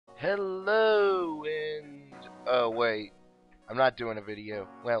Hello, and oh wait, I'm not doing a video.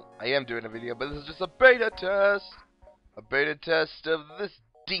 Well, I am doing a video, but this is just a beta test. A beta test of this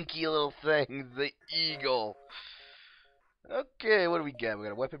dinky little thing, the Eagle. Okay, what do we get? We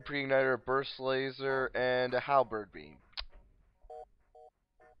got a weapon pre-igniter, a burst laser, and a halberd beam.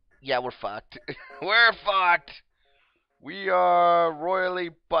 Yeah, we're fucked. We're fucked. We are royally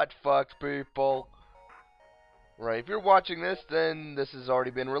butt fucked, people. Right, if you're watching this, then this has already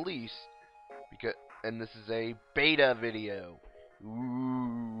been released. And this is a beta video.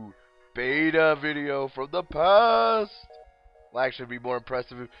 Ooh, beta video from the past. Well, actually, it'd be more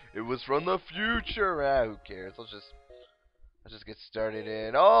impressive if it was from the future. Ah, who cares? Let's just get started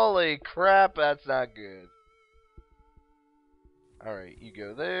in. Holy crap, that's not good. Alright, you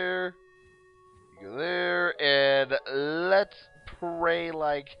go there. You go there. And let's pray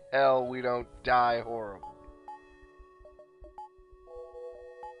like hell we don't die horrible.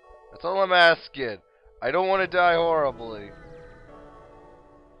 That's all I'm asking. I don't want to die horribly.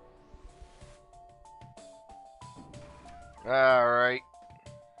 Alright.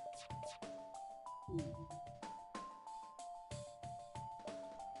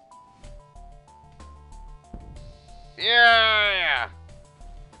 Yeah!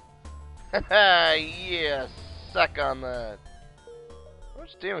 Haha, yeah, suck on that. How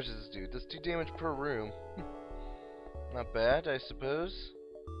much damage does this do? It does 2 damage per room. Not bad, I suppose.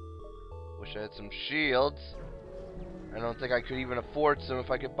 Wish I had some shields. I don't think I could even afford some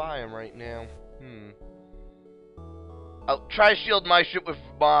if I could buy them right now. I'll try shield my ship with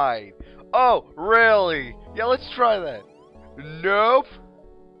mine. Oh, really? Yeah, let's try that. Nope.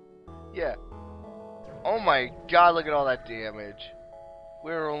 Yeah. Oh my god, look at all that damage.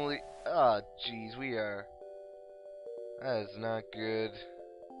 We're only... Oh, jeez, we are... That is not good.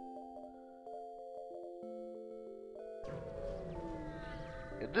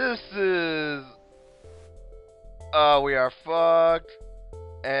 This is... Oh, we are fucked.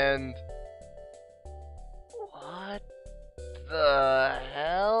 And... What the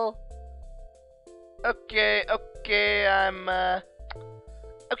hell? Okay, I'm,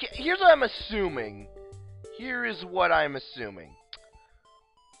 Okay, here's what I'm assuming. Here is what I'm assuming.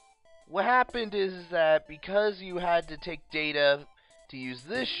 What happened is that because you had to take data to use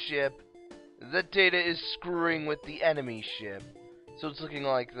this ship, that data is screwing with the enemy ship. So it's looking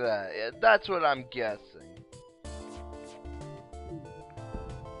like that. That's what I'm guessing.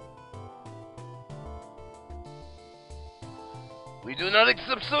 We do not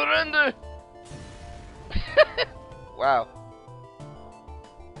accept surrender! Wow.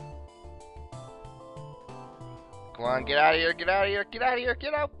 Come on, get out of here, get out of here, get out of here,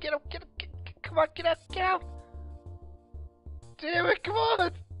 get out, get out, get out, come on, get out, get out! Damn it, come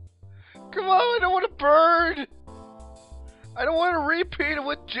on! Come on, I don't want to burn! I don't want to repeat it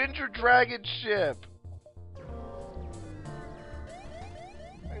with Ginger Dragon ship!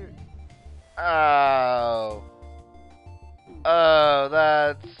 Oh. Oh,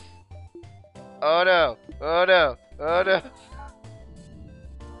 that's... Oh no, oh no, oh no.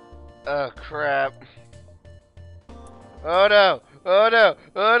 Oh crap. Oh no! Oh no!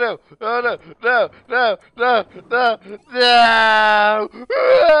 Oh no! Oh no! No! No! No! No! No!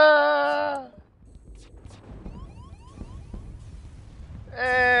 Ah!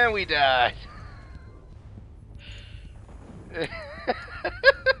 And we died.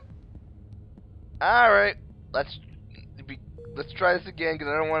 All right, let's try this again because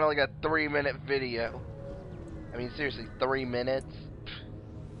I don't want like a 3-minute video. I mean, seriously, 3 minutes?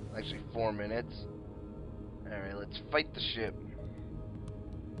 Actually, 4 minutes. Alright, let's fight the ship.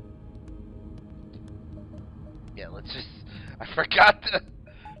 Yeah, let's just... I forgot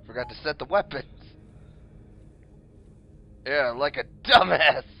to set the weapons. Yeah, like a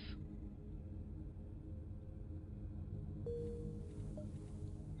dumbass.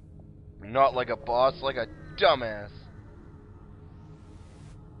 Not like a boss, like a dumbass.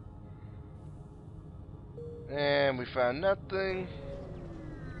 And we found nothing.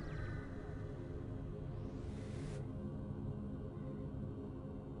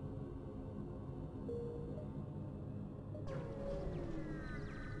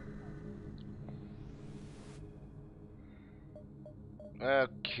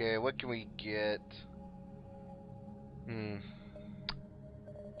 Okay, what can we get?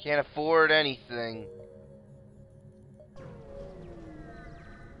 Can't afford anything.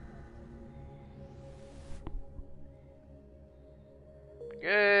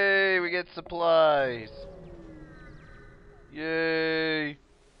 Yay, we get supplies. Yay.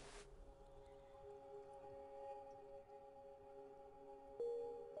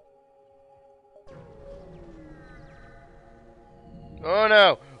 Oh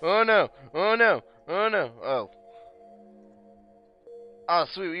no! Oh no! Oh no! Oh no! Oh. Oh,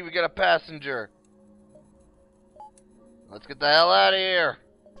 sweet, we even got a passenger. Let's get the hell out of here.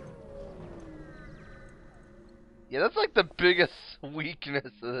 Yeah, that's like the biggest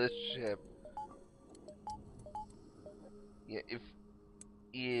weakness of this ship. Yeah,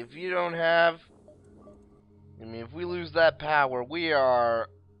 if you don't have, I mean, if we lose that power, we are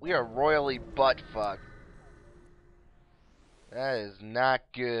royally butt fucked. That is not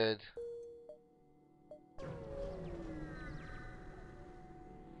good.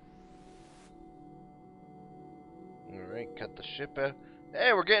 Alright, cut the ship out.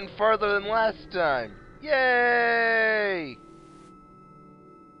 Hey, we're getting farther than last time. Yay!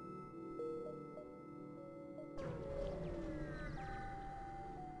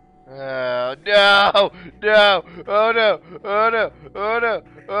 Oh no! No! Oh no! Oh no! Oh no!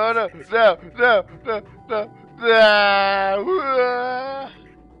 Oh no! No! No! No! No! No!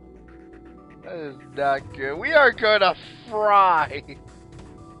 That is not good. We are gonna fry.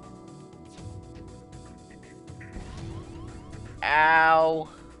 Ow.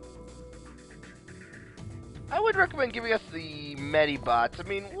 I would recommend giving us the Medibots. I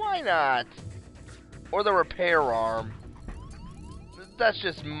mean, why not? Or the repair arm. That's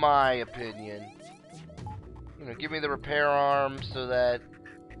just my opinion. You know, give me the repair arm so that,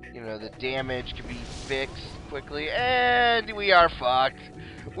 you know, the damage can be fixed quickly. And we are fucked.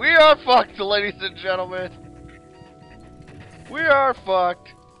 We are fucked, ladies and gentlemen. We are fucked.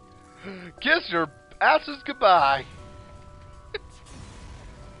 Kiss your asses goodbye.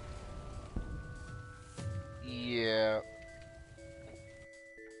 Yeah.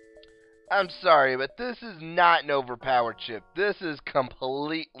 I'm sorry, but this is not an overpowered ship. This is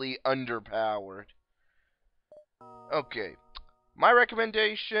completely underpowered. Okay. My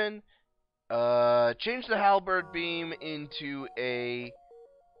recommendation, change the halberd beam into a...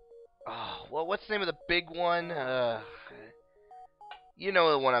 Oh, well, what's the name of the big one? You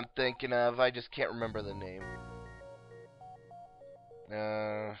know the one I'm thinking of. I just can't remember the name.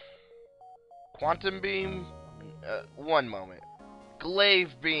 Quantum beam? One moment. Glaive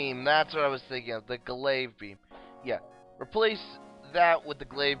beam. That's what I was thinking of. The glaive beam. Yeah. Replace that with the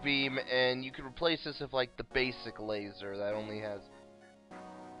glaive beam, and you can replace this with, like, the basic laser that only has...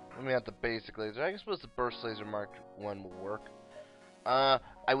 Let me have the basic laser. I suppose the burst laser Mark 1 will work. I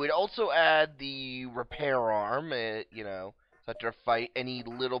would also add the repair arm, you know, so after a fight, any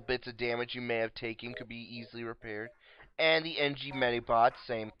little bits of damage you may have taken could be easily repaired. And the NG Medibot,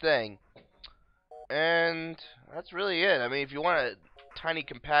 same thing. And that's really it. I mean, if you want a tiny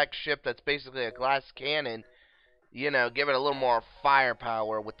compact ship that's basically a glass cannon, you know, give it a little more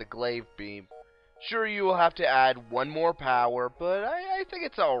firepower with the glaive beam. Sure, you will have to add one more power, but I think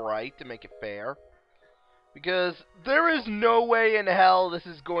it's alright to make it fair. Because there is no way in hell this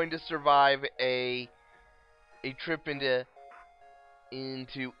is going to survive a trip into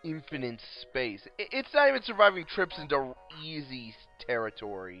infinite space. It's not even surviving trips into easy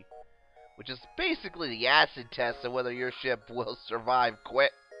territory, which is basically the acid test of whether your ship will survive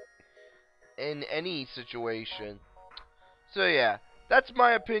quick in any situation. So yeah, that's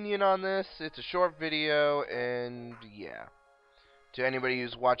my opinion on this. It's a short video, and yeah. To anybody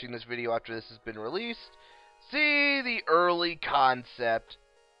who's watching this video after this has been released, see the early concept.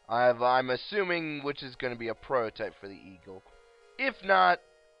 I'm assuming which is going to be a prototype for the Eagle. If not,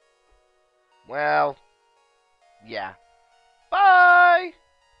 well, yeah. Bye!